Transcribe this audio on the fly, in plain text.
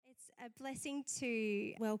a blessing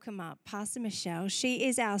to welcome up Pastor Michelle. She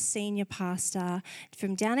is our senior pastor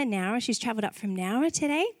from down in Nowra. She's travelled up from Nowra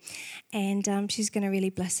today, and she's going to really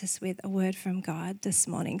bless us with a word from God this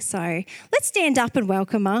morning. So let's stand up and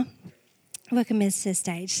welcome her. Welcome her to the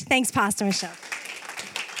stage. Thanks, Pastor Michelle.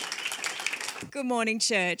 Good morning,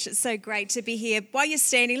 church. It's so great to be here. While you're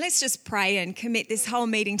standing, let's just pray and commit this whole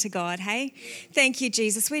meeting to God, hey? Thank you,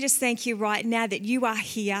 Jesus. We just thank you right now that you are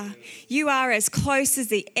here. You are as close as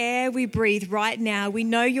the air we breathe right now. We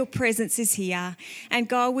know your presence is here. And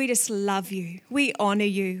God, we just love you. We honour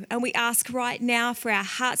you. And we ask right now for our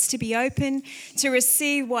hearts to be open to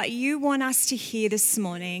receive what you want us to hear this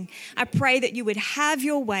morning. I pray that you would have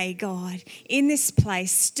your way, God, in this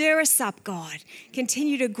place. Stir us up, God.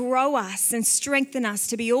 Continue to grow us and strengthen us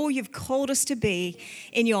to be all you've called us to be.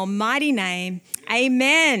 In your mighty name,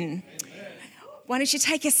 amen. Why don't you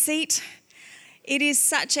take a seat? It is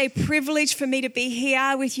such a privilege for me to be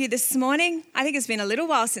here with you this morning. I think it's been a little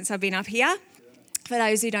while since I've been up here. For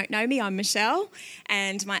those who don't know me, I'm Michelle,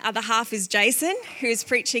 and my other half is Jason, who is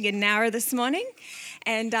preaching in Nowra this morning.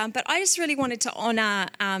 And but I just really wanted to honour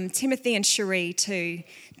Timothy and Cherie too.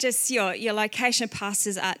 Just your location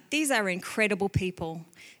pastors. These are incredible people,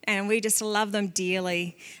 and we just love them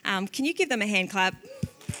dearly. Can you give them a hand clap?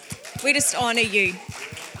 We just honour you.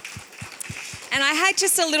 And I had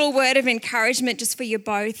just a little word of encouragement just for you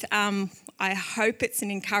both. I hope it's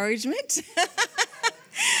an encouragement.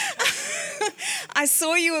 I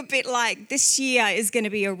saw you a bit like this year is going to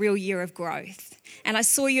be a real year of growth. And I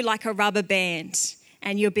saw you like a rubber band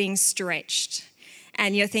and you're being stretched.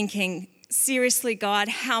 And you're thinking, seriously, God,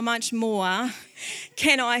 how much more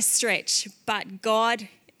can I stretch? But God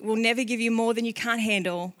will never give you more than you can't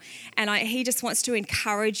handle. And he just wants to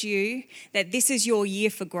encourage you that this is your year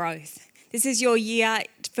for growth. This is your year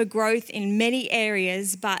for growth in many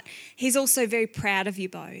areas, but he's also very proud of you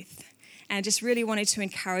both. And I just really wanted to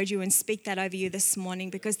encourage you and speak that over you this morning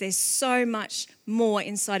because there's so much more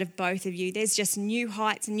inside of both of you. There's just new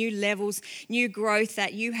heights, new levels, new growth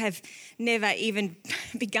that you have never even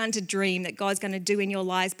begun to dream that God's going to do in your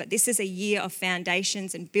lives. But this is a year of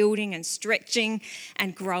foundations and building and stretching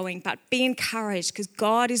and growing. But be encouraged because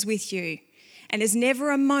God is with you. And there's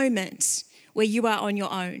never a moment where you are on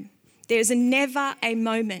your own. There's never a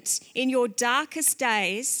moment. In your darkest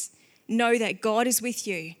days, know that God is with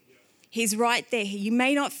you. He's right there. You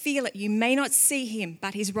may not feel it. You may not see him,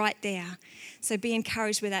 but he's right there. So be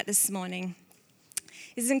encouraged with that this morning.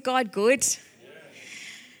 Isn't God good?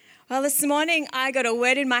 Well, this morning I got a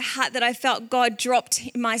word in my heart that I felt God dropped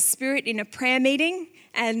in my spirit in a prayer meeting.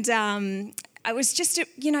 And I was just,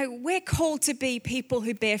 we're called to be people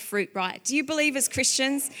who bear fruit, right? Do you believe as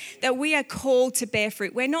Christians that we are called to bear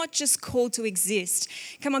fruit? We're not just called to exist.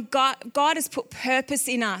 Come on, God has put purpose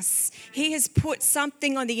in us. He has put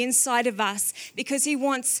something on the inside of us because he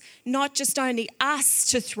wants not just only us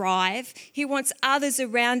to thrive, he wants others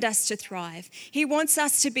around us to thrive. He wants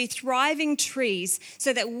us to be thriving trees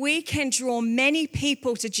so that we can draw many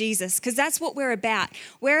people to Jesus because that's what we're about.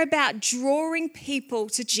 We're about drawing people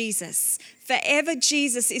to Jesus. Forever,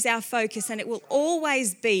 Jesus is our focus and it will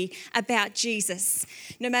always be about Jesus,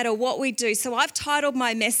 no matter what we do. So I've titled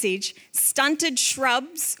my message, Stunted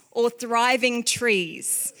Shrubs or Thriving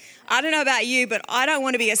Trees. I don't know about you, but I don't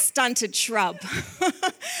want to be a stunted shrub.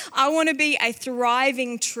 I want to be a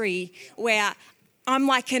thriving tree where I'm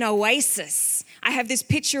like an oasis. I have this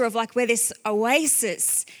picture of like where this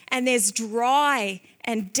oasis and there's dry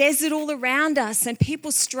and desert all around us and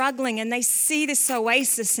people struggling and they see this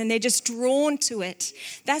oasis and they're just drawn to it.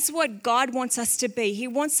 That's what God wants us to be. He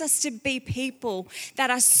wants us to be people that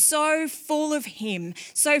are so full of him,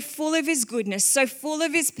 so full of his goodness, so full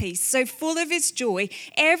of his peace, so full of his joy,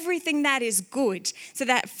 everything that is good, so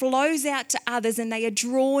that flows out to others and they are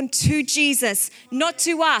drawn to Jesus, not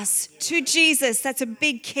to us, to Jesus. That's a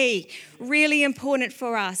big key, really important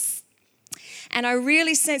for us. And I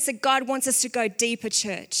really sense that God wants us to go deeper,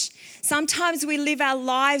 church. Sometimes we live our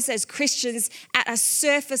lives as Christians at a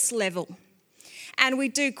surface level. And we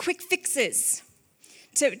do quick fixes.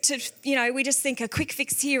 We just think a quick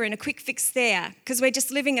fix here and a quick fix there because we're just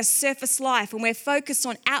living a surface life and we're focused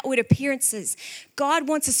on outward appearances. God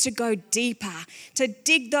wants us to go deeper, to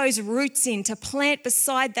dig those roots in, to plant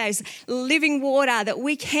beside those living water that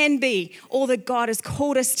we can be all that God has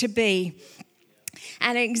called us to be.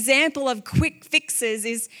 An example of quick fixes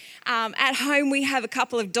is at home we have a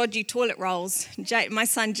couple of dodgy toilet rolls. My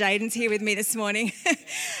son Jaden's here with me this morning.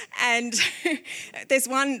 And there's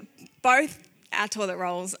one, both our toilet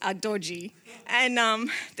rolls are dodgy. And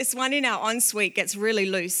this one in our ensuite gets really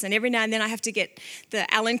loose. And every now and then I have to get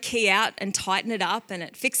the Allen key out and tighten it up, and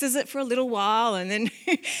it fixes it for a little while. And then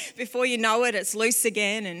before you know it, it's loose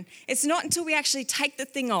again. And it's not until we actually take the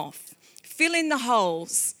thing off, fill in the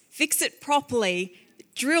holes, fix it properly,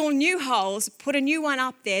 drill new holes, put a new one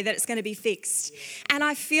up there, that it's going to be fixed. And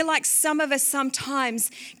I feel like some of us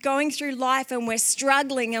sometimes going through life and we're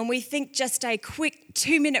struggling and we think just a quick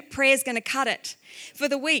 2-minute prayer is going to cut it for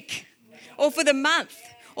the week or for the month.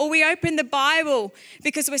 Or we open the Bible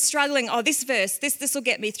because we're struggling. Oh, this verse, this will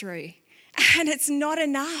get me through. And it's not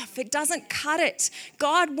enough. It doesn't cut it.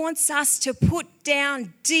 God wants us to put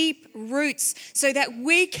down deep roots so that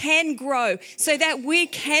we can grow, so that we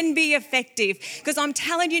can be effective. Because I'm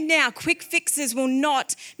telling you now, quick fixes will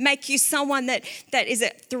not make you someone that is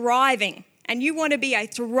thriving. And you want to be a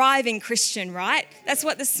thriving Christian, right? That's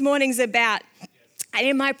what this morning's about. And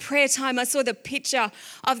in my prayer time, I saw the picture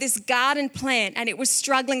of this garden plant, and it was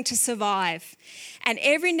struggling to survive. And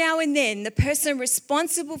every now and then, the person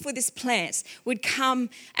responsible for this plant would come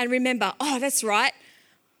and remember, oh, that's right,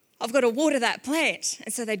 I've got to water that plant.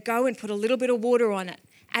 And so they'd go and put a little bit of water on it,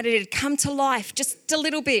 and it'd come to life just a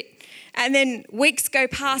little bit. And then weeks go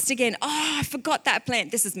past again. Oh, I forgot that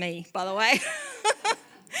plant. This is me, by the way.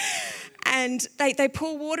 And they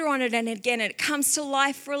pour water on it, and again it comes to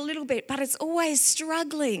life for a little bit, but it's always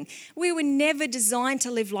struggling. We were never designed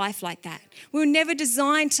to live life like that. We were never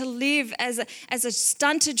designed to live as a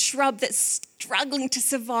stunted shrub that's struggling to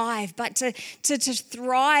survive, but to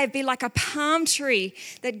thrive, be like a palm tree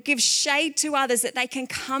that gives shade to others, that they can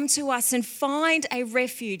come to us and find a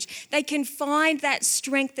refuge. They can find that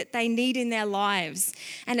strength that they need in their lives.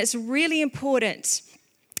 And it's really important.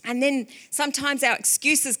 And then sometimes our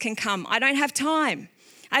excuses can come. I don't have time.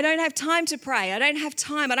 I don't have time to pray. I don't have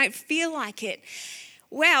time. I don't feel like it.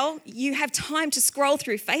 Well, you have time to scroll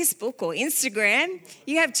through Facebook or Instagram.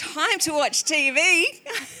 You have time to watch TV.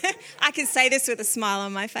 I can say this with a smile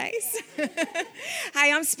on my face.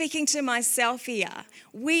 Hey, I'm speaking to myself here.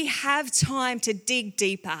 We have time to dig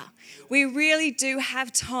deeper. We really do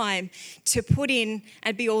have time to put in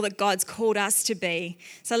and be all that God's called us to be.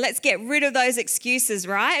 So let's get rid of those excuses,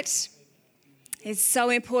 right? It's so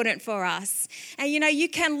important for us. And you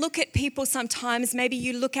can look at people sometimes, maybe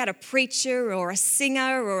you look at a preacher or a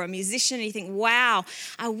singer or a musician and you think, wow,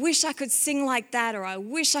 I wish I could sing like that, or I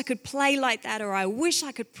wish I could play like that, or I wish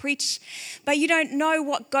I could preach. But you don't know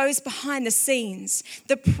what goes behind the scenes,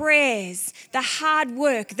 the prayers, the hard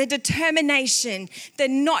work, the determination, the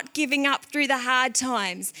not giving up through the hard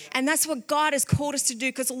times. And that's what God has called us to do,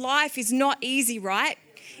 because life is not easy, right?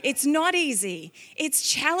 It's not easy. It's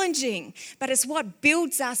challenging, but it's what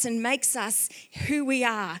builds us and makes us who we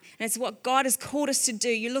are. And it's what God has called us to do.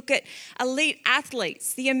 You look at elite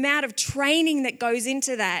athletes, the amount of training that goes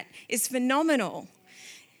into that is phenomenal.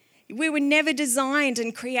 We were never designed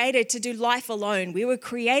and created to do life alone. We were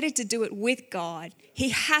created to do it with God. He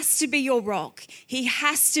has to be your rock. He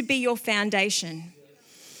has to be your foundation.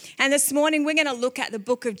 And this morning we're going to look at the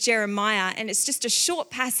book of Jeremiah, and it's just a short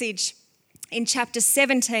passage in chapter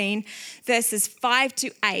 17, verses 5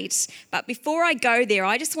 to 8. But before I go there,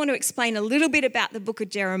 I just want to explain a little bit about the book of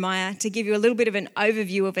Jeremiah to give you a little bit of an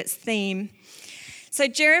overview of its theme. So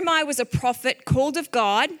Jeremiah was a prophet called of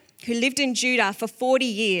God who lived in Judah for 40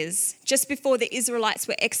 years, just before the Israelites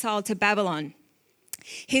were exiled to Babylon.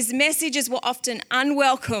 His messages were often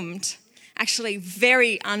unwelcomed, actually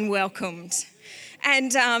very unwelcomed.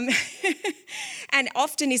 And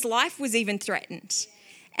often his life was even threatened.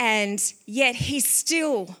 And yet he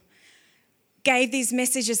still gave these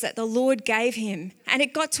messages that the Lord gave him. And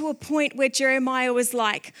it got to a point where Jeremiah was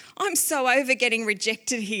like, I'm so over getting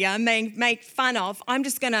rejected here, made fun of. I'm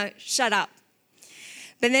just going to shut up.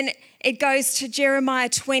 But then it goes to Jeremiah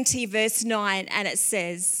 20, verse 9, and it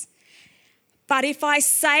says, but if I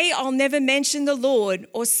say I'll never mention the Lord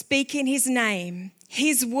or speak in his name,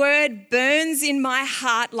 his word burns in my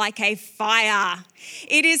heart like a fire.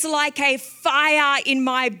 It is like a fire in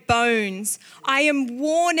my bones. I am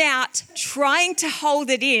worn out trying to hold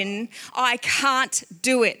it in. I can't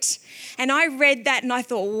do it. And I read that and I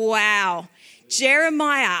thought, wow,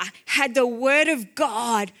 Jeremiah had the word of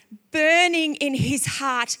God burning in his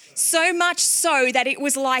heart, so much so that it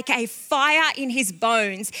was like a fire in his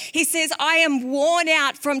bones. He says, I am worn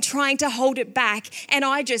out from trying to hold it back, and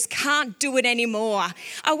I just can't do it anymore.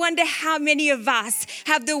 I wonder how many of us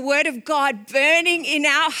have the word of God burning in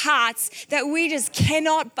our hearts that we just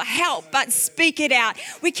cannot help but speak it out.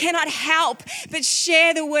 We cannot help but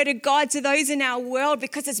share the word of God to those in our world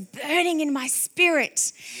because it's burning in my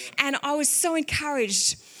spirit. And I was so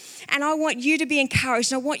encouraged And I want you to be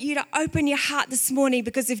encouraged. And I want you to open your heart this morning,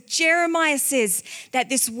 because if Jeremiah says that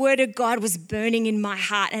this word of God was burning in my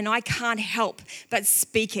heart and I can't help but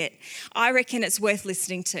speak it, I reckon it's worth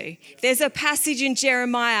listening to. There's a passage in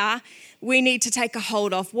Jeremiah we need to take a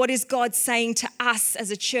hold of. What is God saying to us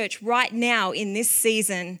as a church right now in this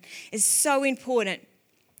season is so important.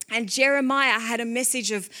 And Jeremiah had a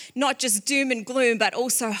message of not just doom and gloom, but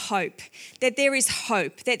also hope, that there is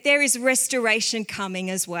hope, that there is restoration coming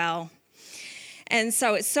as well. And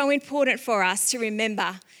so it's so important for us to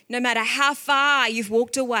remember, no matter how far you've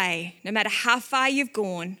walked away, no matter how far you've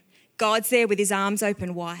gone, God's there with his arms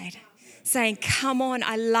open wide, saying, come on,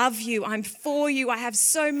 I love you, I'm for you, I have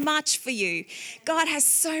so much for you. God has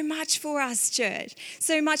so much for us, church,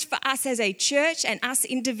 so much for us as a church and us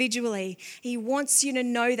individually. He wants you to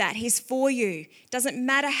know that he's for you. Doesn't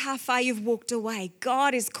matter how far you've walked away,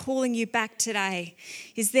 God is calling you back today.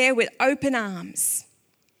 He's there with open arms.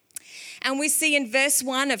 And we see in verse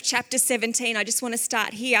 1 of chapter 17, I just want to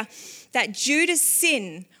start here, that Judah's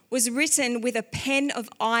sin was written with a pen of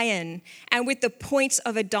iron and with the point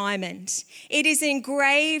of a diamond. It is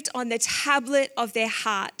engraved on the tablet of their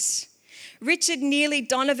heart. Richard Neely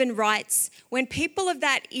Donovan writes, when people of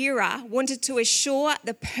that era wanted to assure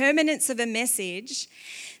the permanence of a message,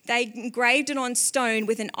 they engraved it on stone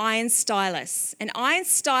with an iron stylus. An iron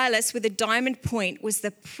stylus with a diamond point was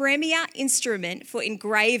the premier instrument for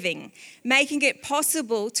engraving, making it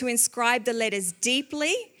possible to inscribe the letters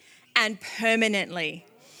deeply and permanently.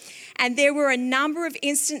 And there were a number of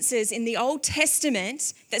instances in the Old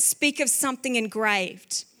Testament that speak of something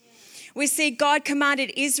engraved. We see God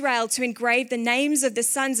commanded Israel to engrave the names of the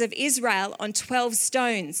sons of Israel on 12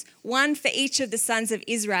 stones, one for each of the sons of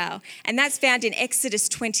Israel. And that's found in Exodus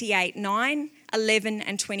 28, 9, 11,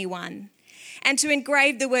 and 21. And to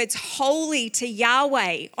engrave the words holy to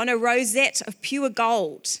Yahweh on a rosette of pure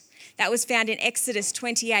gold. That was found in Exodus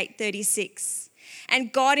 28, 36.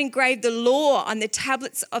 And God engraved the law on the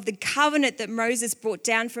tablets of the covenant that Moses brought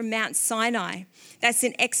down from Mount Sinai. That's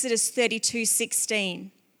in Exodus 32,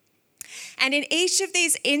 16. And in each of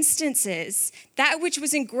these instances, that which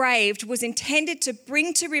was engraved was intended to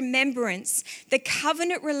bring to remembrance the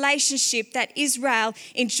covenant relationship that Israel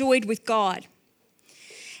enjoyed with God.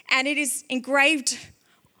 And it is engraved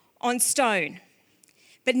on stone.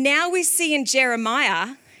 But now we see in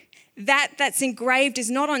Jeremiah that that's engraved is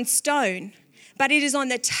not on stone, but it is on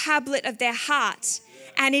the tablet of their heart,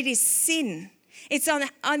 and it is sin. It's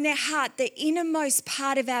on their heart, the innermost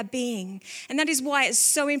part of our being. And that is why it's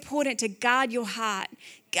so important to guard your heart.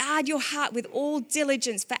 Guard your heart with all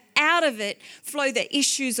diligence, for out of it flow the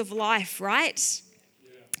issues of life, right? Yeah.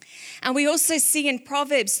 And we also see in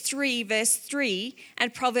Proverbs 3, verse 3,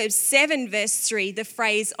 and Proverbs 7, verse 3, the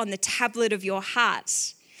phrase on the tablet of your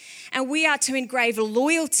heart. And we are to engrave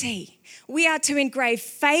loyalty. We are to engrave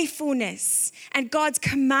faithfulness and God's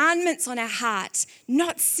commandments on our heart,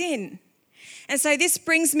 not sin. And so this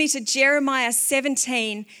brings me to Jeremiah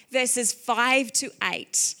 17, verses 5 to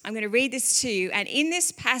 8. I'm going to read this to you. And in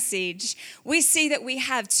this passage, we see that we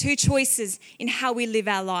have two choices in how we live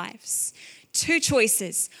our lives. Two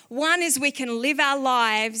choices. One is we can live our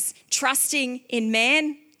lives trusting in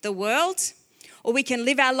man, the world, or we can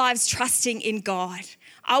live our lives trusting in God.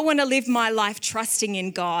 I want to live my life trusting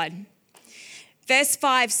in God. Verse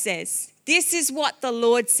 5 says, this is what the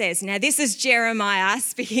Lord says. Now, this is Jeremiah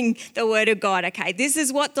speaking the word of God, okay? This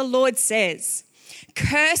is what the Lord says.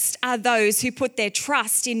 Cursed are those who put their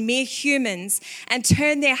trust in mere humans and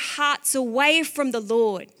turn their hearts away from the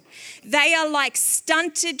Lord. They are like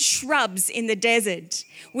stunted shrubs in the desert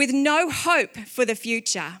with no hope for the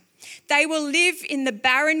future. They will live in the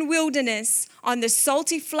barren wilderness on the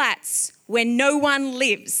salty flats where no one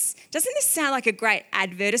lives. Doesn't this sound like a great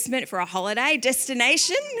advertisement for a holiday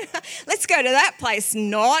destination? Let's go to that place.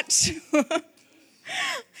 Not.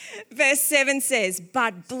 Verse 7 says,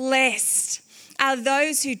 but blessed are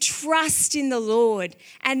those who trust in the Lord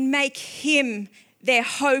and make him their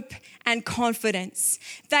hope and confidence.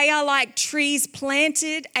 They are like trees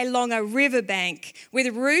planted along a riverbank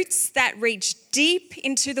with roots that reach deep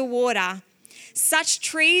into the water. Such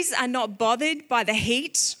trees are not bothered by the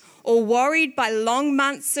heat or worried by long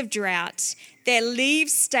months of drought. Their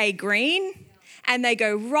leaves stay green and they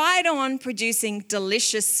go right on producing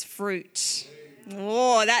delicious fruit.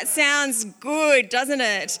 Oh, that sounds good, doesn't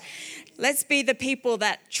it? Let's be the people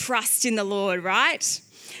that trust in the Lord, right?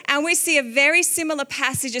 And we see a very similar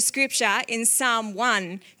passage of scripture in Psalm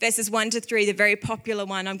 1, verses 1 to 3, the very popular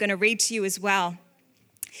one. I'm going to read to you as well.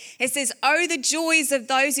 It says, oh, the joys of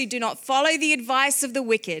those who do not follow the advice of the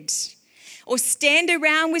wicked, or stand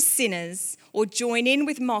around with sinners, or join in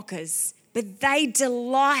with mockers. but they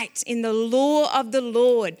delight in the law of the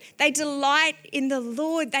Lord. They delight in the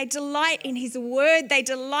Lord. They delight in his word. They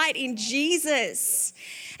delight in Jesus.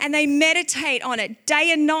 And they meditate on it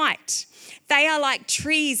day and night. They are like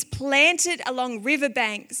trees planted along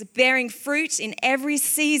riverbanks, bearing fruit in every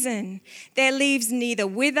season. Their leaves neither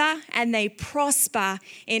wither, and they prosper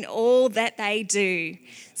in all that they do.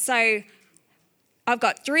 So I've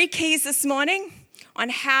got 3 keys this morning on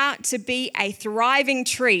how to be a thriving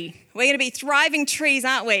tree. We're going to be thriving trees,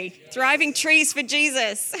 aren't we? Yeah. Thriving trees for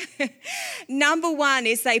Jesus. Number 1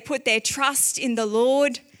 is they put their trust in the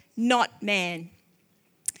Lord, not man.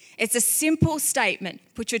 It's a simple statement.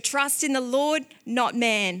 Put your trust in the Lord, not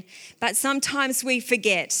man. But sometimes we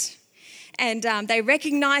forget. And they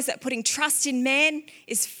recognize that putting trust in man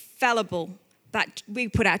is fallible. But we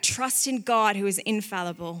put our trust in God, who is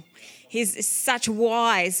infallible. He's such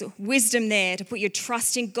wise wisdom there to put your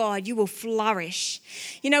trust in God. You will flourish.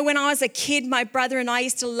 You know, when I was a kid, my brother and I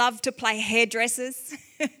used to love to play hairdressers.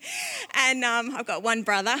 And I've got one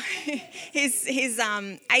brother. He's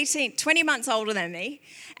 20 months older than me.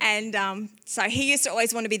 And so he used to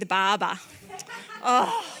always want to be the barber.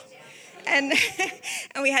 Oh. And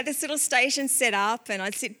we had this little station set up, and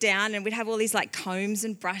I'd sit down and we'd have all these like combs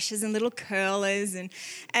and brushes and little curlers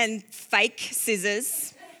and fake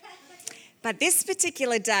scissors. But this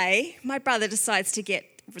particular day, my brother decides to get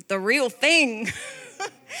the real thing.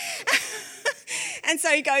 And so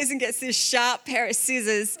he goes and gets this sharp pair of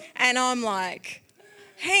scissors, and I'm like,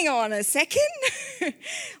 hang on a second.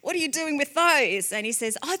 What are you doing with those? And he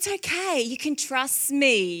says, oh, it's okay. You can trust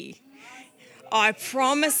me. I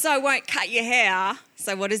promise I won't cut your hair.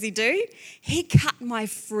 So what does he do? He cut my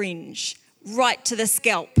fringe right to the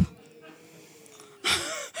scalp.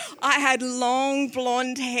 I had long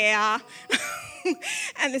blonde hair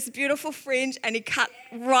and this beautiful fringe, and he cut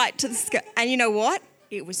right to the scalp. And you know what?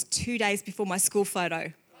 It was 2 days before my school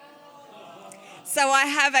photo. So I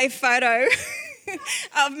have a photo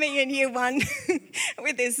of me in year 1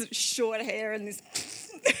 with this short hair and this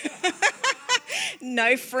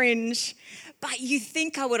no fringe. But you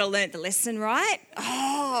think I would have learnt the lesson, right?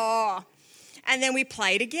 Oh, and then we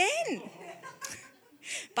played again.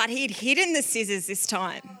 But he'd hidden the scissors this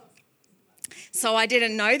time. So I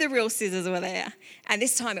didn't know the real scissors were there. And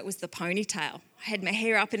this time it was the ponytail. I had my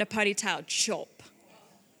hair up in a ponytail, chop.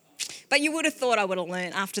 But you would have thought I would have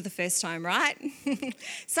learned after the first time, right?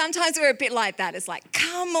 Sometimes we're a bit like that. It's like,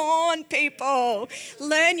 come on, people.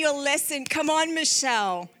 Learn your lesson. Come on,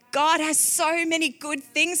 Michelle. God has so many good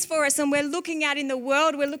things for us, and we're looking out in the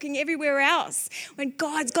world. We're looking everywhere else when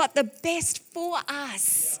God's got the best for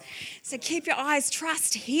us. So keep your eyes,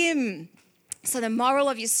 trust him. So the moral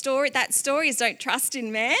of that story is don't trust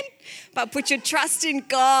in man, but put your trust in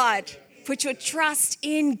God. Put your trust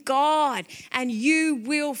in God and you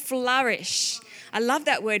will flourish. I love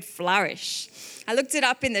that word flourish. I looked it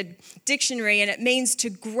up in the dictionary and it means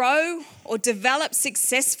to grow or develop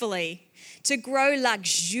successfully, to grow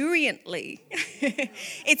luxuriantly.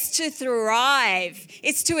 It's to thrive.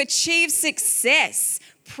 It's to achieve success,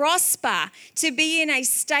 prosper, to be in a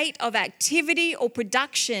state of activity or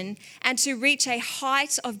production, and to reach a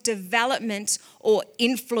height of development or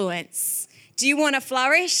influence. Do you want to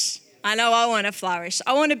flourish? I know I want to flourish.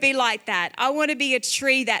 I want to be like that. I want to be a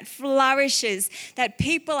tree that flourishes, that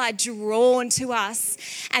people are drawn to us,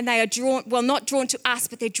 and they are drawn, well, not drawn to us,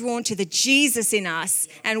 but they're drawn to the Jesus in us,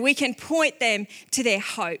 and we can point them to their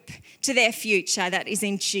hope, to their future that is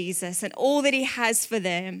in Jesus and all that he has for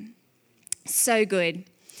them. So good.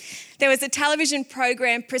 There was a television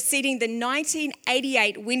program preceding the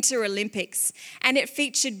 1988 Winter Olympics, and it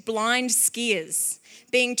featured blind skiers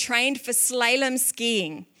being trained for slalom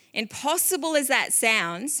skiing. Impossible as that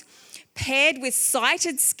sounds, paired with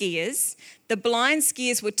sighted skiers, the blind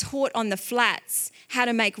skiers were taught on the flats how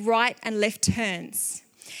to make right and left turns.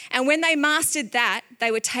 And when they mastered that,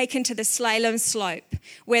 they were taken to the slalom slope,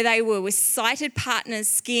 where they were with sighted partners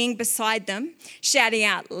skiing beside them, shouting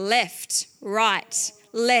out left, right,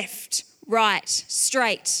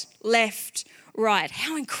 straight, left, right.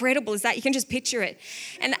 How incredible is that? You can just picture it.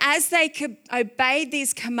 And as they obeyed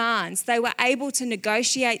these commands, they were able to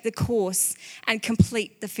negotiate the course and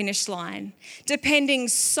complete the finish line, depending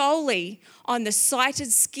solely on the sighted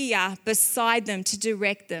skier beside them to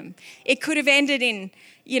direct them. It could have ended in,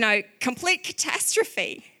 complete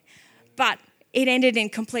catastrophe, but it ended in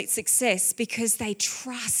complete success because they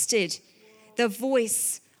trusted the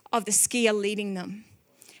voice of the skier leading them.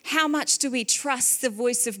 How much do we trust the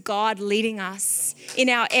voice of God leading us in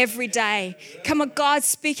our everyday? Come on, God's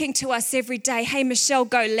speaking to us every day. Hey, Michelle,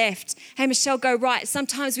 go left. Hey, Michelle, go right.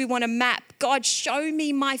 Sometimes we want a map. God, show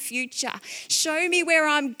me my future. Show me where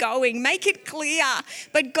I'm going. Make it clear.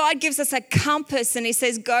 But God gives us a compass and he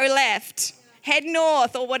says, go left. Head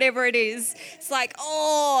north or whatever it is. It's like,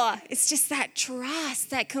 it's just that trust,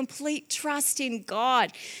 that complete trust in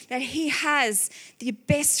God that he has the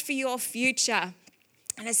best for your future.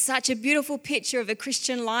 And it's such a beautiful picture of a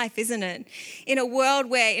Christian life, isn't it? In a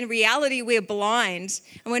world where in reality we're blind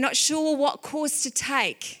and we're not sure what course to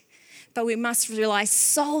take. But we must rely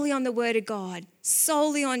solely on the Word of God,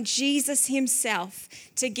 solely on Jesus himself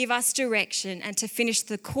to give us direction and to finish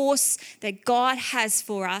the course that God has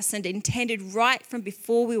for us and intended right from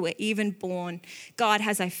before we were even born. God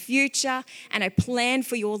has a future and a plan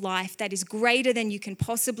for your life that is greater than you can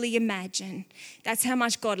possibly imagine. That's how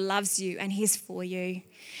much God loves you and he's for you.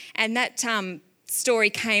 And that story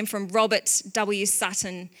came from Robert W.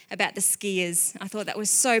 Sutton about the skiers. I thought that was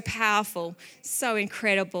so powerful, so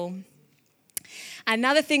incredible.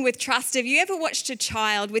 Another thing with trust, have you ever watched a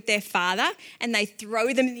child with their father and they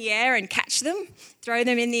throw them in the air and catch them? Throw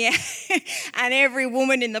them in the air and every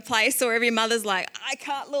woman in the place or every mother's like, I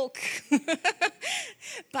can't look.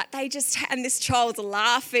 But and this child's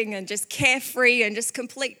laughing and just carefree and just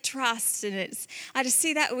complete trust. And I just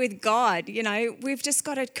see that with God, we've just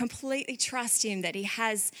got to completely trust him that he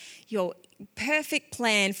has your perfect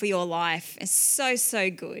plan for your life. It's so,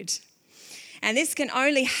 so good. And this can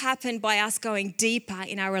only happen by us going deeper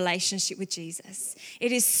in our relationship with Jesus.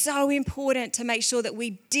 It is so important to make sure that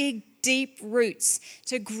we dig deep roots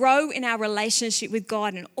to grow in our relationship with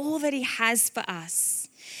God and all that he has for us.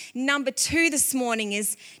 Number 2 this morning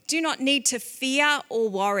is do not need to fear or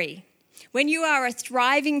worry. When you are a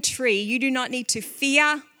thriving tree, you do not need to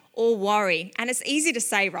fear or worry. And it's easy to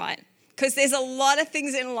say, right? Because there's a lot of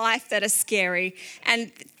things in life that are scary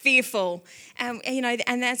and fearful,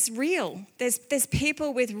 and that's real. There's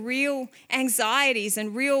people with real anxieties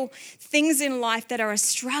and real things in life that are a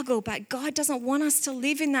struggle, but God doesn't want us to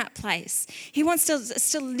live in that place. He wants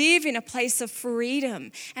us to live in a place of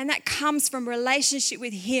freedom, and that comes from relationship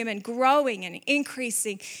with him and growing and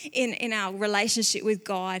increasing in our relationship with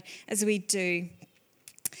God as we do.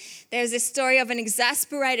 There's this story of an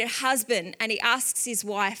exasperated husband, and he asks his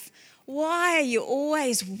wife, why are you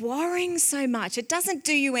always worrying so much? It doesn't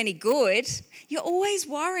do you any good. You're always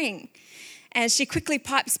worrying. And she quickly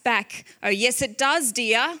pipes back, oh, yes, it does,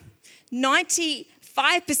 dear. 95%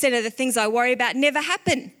 of the things I worry about never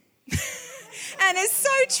happen. And it's so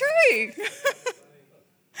true.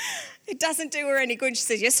 It doesn't do her any good. She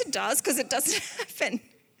says, yes, it does, because it doesn't happen.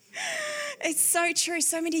 It's so true.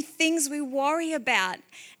 So many things we worry about.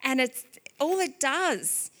 And all it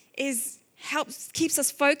does is keeps us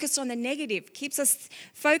focused on the negative, keeps us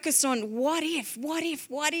focused on what if.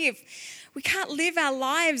 We can't live our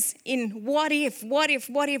lives in what if.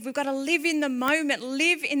 We've got to live in the moment,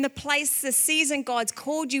 live in the place, the season God's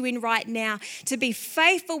called you in right now, to be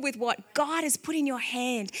faithful with what God has put in your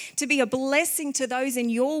hand, to be a blessing to those in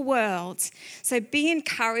your world. So be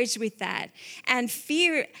encouraged with that. And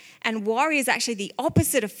fear and worry is actually the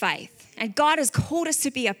opposite of faith. And God has called us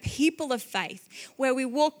to be a people of faith, where we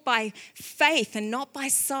walk by faith and not by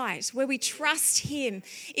sight, where we trust him,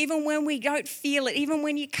 even when we don't feel it, even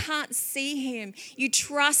when you can't see him. You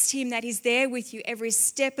trust him that he's there with you every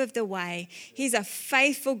step of the way. He's a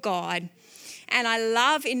faithful God. And I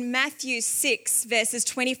love in Matthew 6, verses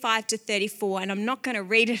 25 to 34, and I'm not going to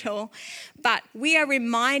read it all, but we are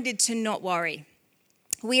reminded to not worry.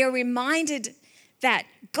 We are reminded that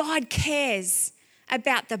God cares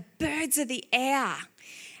about the birds of the air,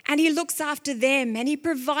 and he looks after them and he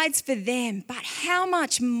provides for them. But how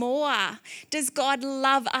much more does God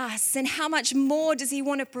love us, and how much more does he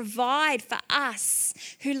want to provide for us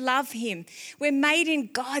who love him? We're made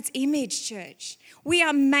in God's image, church. We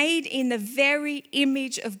are made in the very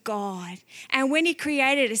image of God. And when he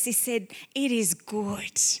created us, he said, it is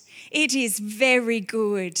good. It is very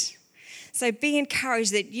good. So be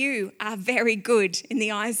encouraged that you are very good in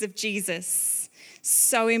the eyes of Jesus.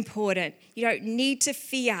 So important. You don't need to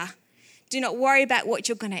fear. Do not worry about what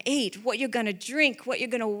you're going to eat, what you're going to drink, what you're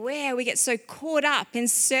going to wear. We get so caught up in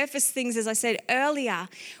surface things, as I said earlier,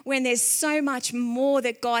 when there's so much more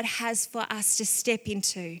that God has for us to step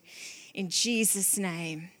into. In Jesus'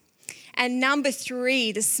 name. And number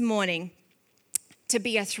 3 this morning, to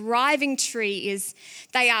be a thriving tree, is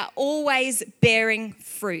they are always bearing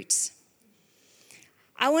fruit.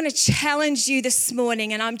 I want to challenge you this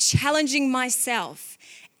morning, and I'm challenging myself.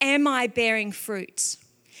 Am I bearing fruit?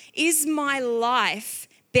 Is my life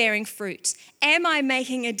bearing fruit? Am I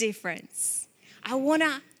making a difference? I want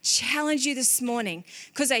to challenge you this morning,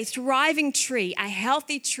 because a thriving tree, a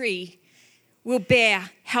healthy tree, will bear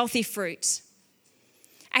healthy fruit.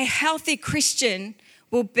 A healthy Christian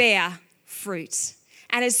will bear fruit.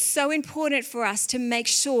 And it's so important for us to make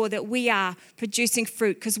sure that we are producing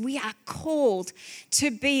fruit, because we are called to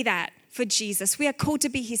be that for Jesus. We are called to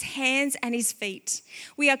be his hands and his feet.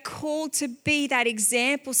 We are called to be that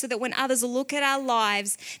example so that when others look at our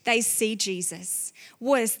lives, they see Jesus.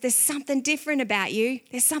 There's something different about you.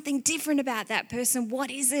 There's something different about that person.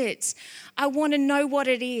 What is it? I want to know what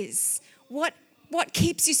it is. What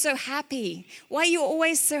keeps you so happy? Why are you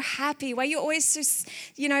always so happy? Why are you always so,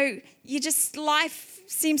 life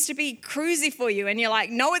seems to be cruisy for you, and you're like,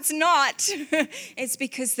 no, it's not. It's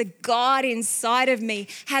because the God inside of me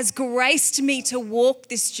has graced me to walk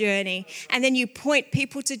this journey. And then you point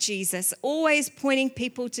people to Jesus, always pointing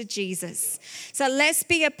people to Jesus. So let's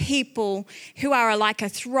be a people who are like a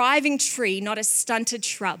thriving tree, not a stunted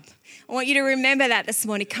shrub. I want you to remember that this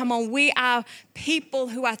morning. Come on, we are people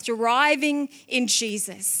who are thriving in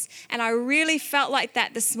Jesus. And I really felt like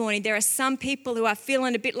that this morning. There are some people who are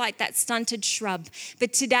feeling a bit like that stunted shrub.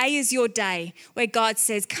 But today is your day where God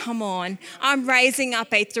says, come on, I'm raising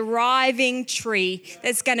up a thriving tree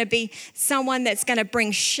that's going to be someone that's going to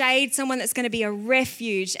bring shade, someone that's going to be a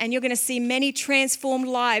refuge. And you're going to see many transformed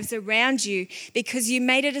lives around you because you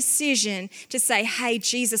made a decision to say, hey,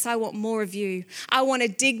 Jesus, I want more of you. I want to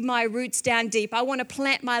dig my roots down deep. I want to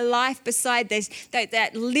plant my life beside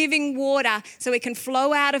that living water so it can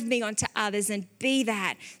flow out of me onto others and be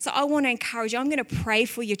that. So I want to encourage you. I'm going to pray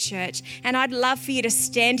for your church, and I'd love for you to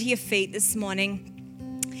stand to your feet this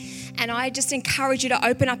morning. And I just encourage you to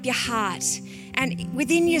open up your heart. And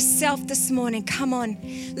within yourself this morning, come on,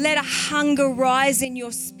 let a hunger rise in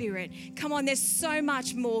your spirit. Come on, there's so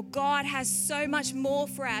much more. God has so much more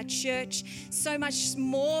for our church, so much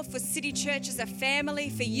more for City Church as a family,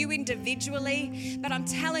 for you individually. But I'm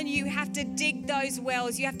telling you, you have to dig those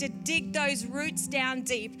wells. You have to dig those roots down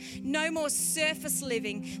deep. No more surface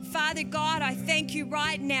living. Father God, I thank you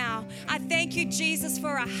right now. I thank you, Jesus,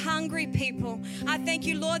 for a hungry people. I thank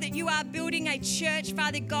you, Lord, that you are building a church,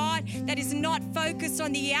 Father God, that is not focused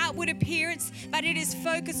on the outward appearance, but it is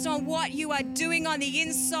focused on what you are doing on the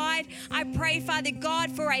inside. I pray, Father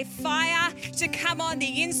God, for a fire to come on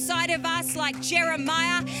the inside of us like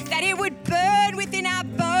Jeremiah, that it would burn within our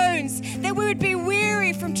bones, that we would be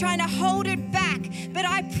weary from trying to hold it back. But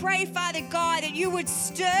I pray, Father God, that you would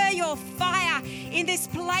stir your fire in this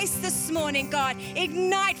place this morning, God.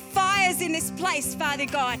 Ignite fires in this place, Father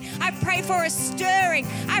God. I pray for a stirring.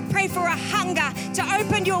 I pray for a hunger to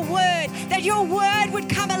open your word, that your word would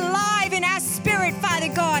come alive in our spirit,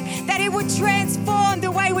 Father God, that it would transform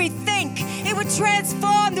the way we think. It would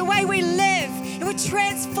transform the way we live. It would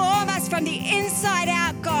transform us from the inside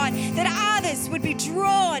out, God, that others would be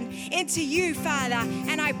drawn into you, Father.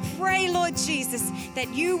 And I pray, Lord Jesus, that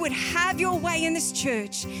you would have your way in this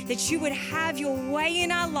church, that you would have your way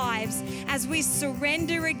in our lives as we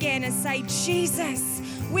surrender again and say, Jesus,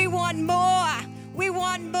 we want more. We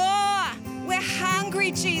want more. We're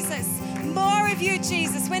hungry, Jesus. More of you,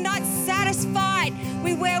 Jesus. We're not satisfied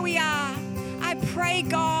with where we are. I pray,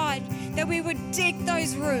 God, that we would dig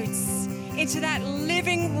those roots into that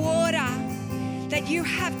living water that you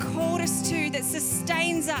have called us to, that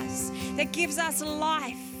sustains us, that gives us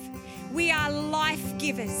life. We are life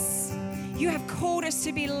givers. You have called us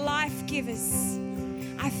to be life givers.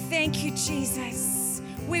 I thank you, Jesus.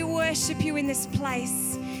 We worship you in this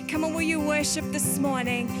place. Come on, will you worship this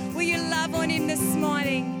morning? Will you love on him this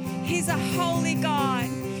morning? He's a holy God.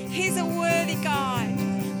 He's a worthy God.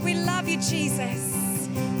 We love you, Jesus.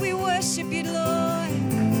 We worship you, Lord.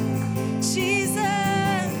 Jesus,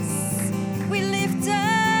 we lift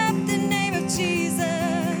up the name of Jesus.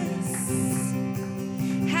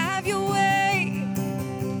 Have your way.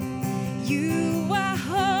 You are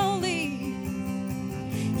holy.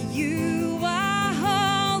 You are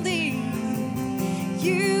holy.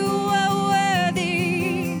 You are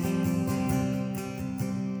worthy.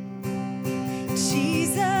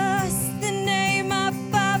 Jesus, the name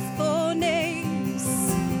above all names.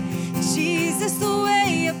 Jesus, the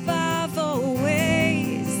way above all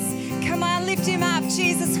ways. Come on, lift him up,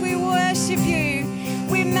 Jesus. We worship you.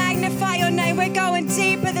 We magnify your name. We're going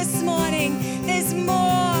deeper this morning. There's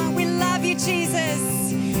more. We love you,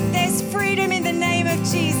 Jesus. There's freedom in the name of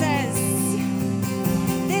Jesus.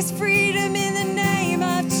 There's freedom in the name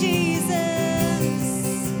of Jesus.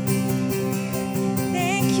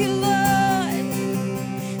 Thank you, Lord.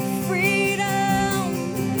 Freedom.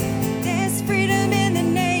 There's freedom in the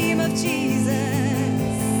name of Jesus.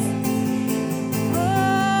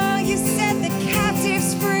 Oh.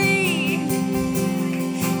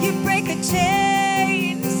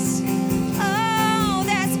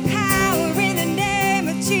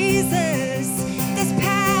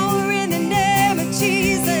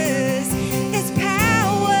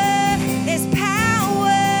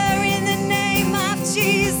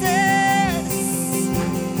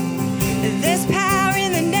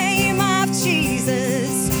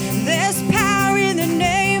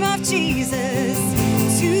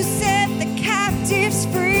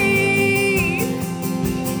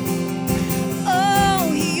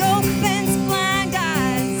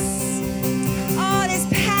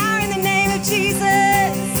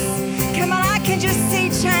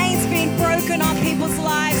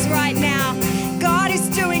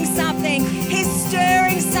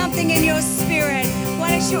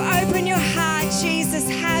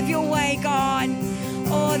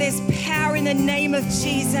 the name of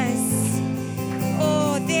Jesus.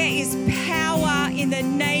 Oh, there is power in the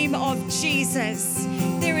name of Jesus.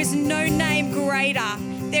 There is no name greater.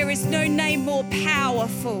 There is no name more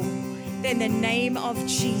powerful than the name of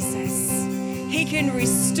Jesus. He can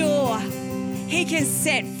restore. He can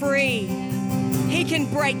set free. He can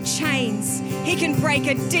break chains. He can break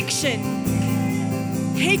addiction.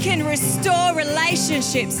 He can restore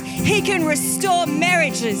relationships. He can restore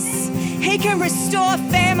marriages. He can restore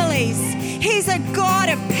families. He's a God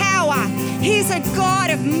of power. He's a God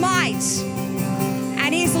of might.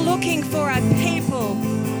 And He's looking for a people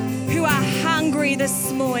who are hungry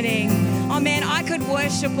this morning. Oh man, I could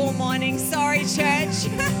worship all morning. Sorry, church.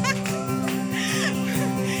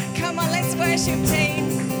 Come on, let's worship,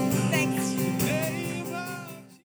 team.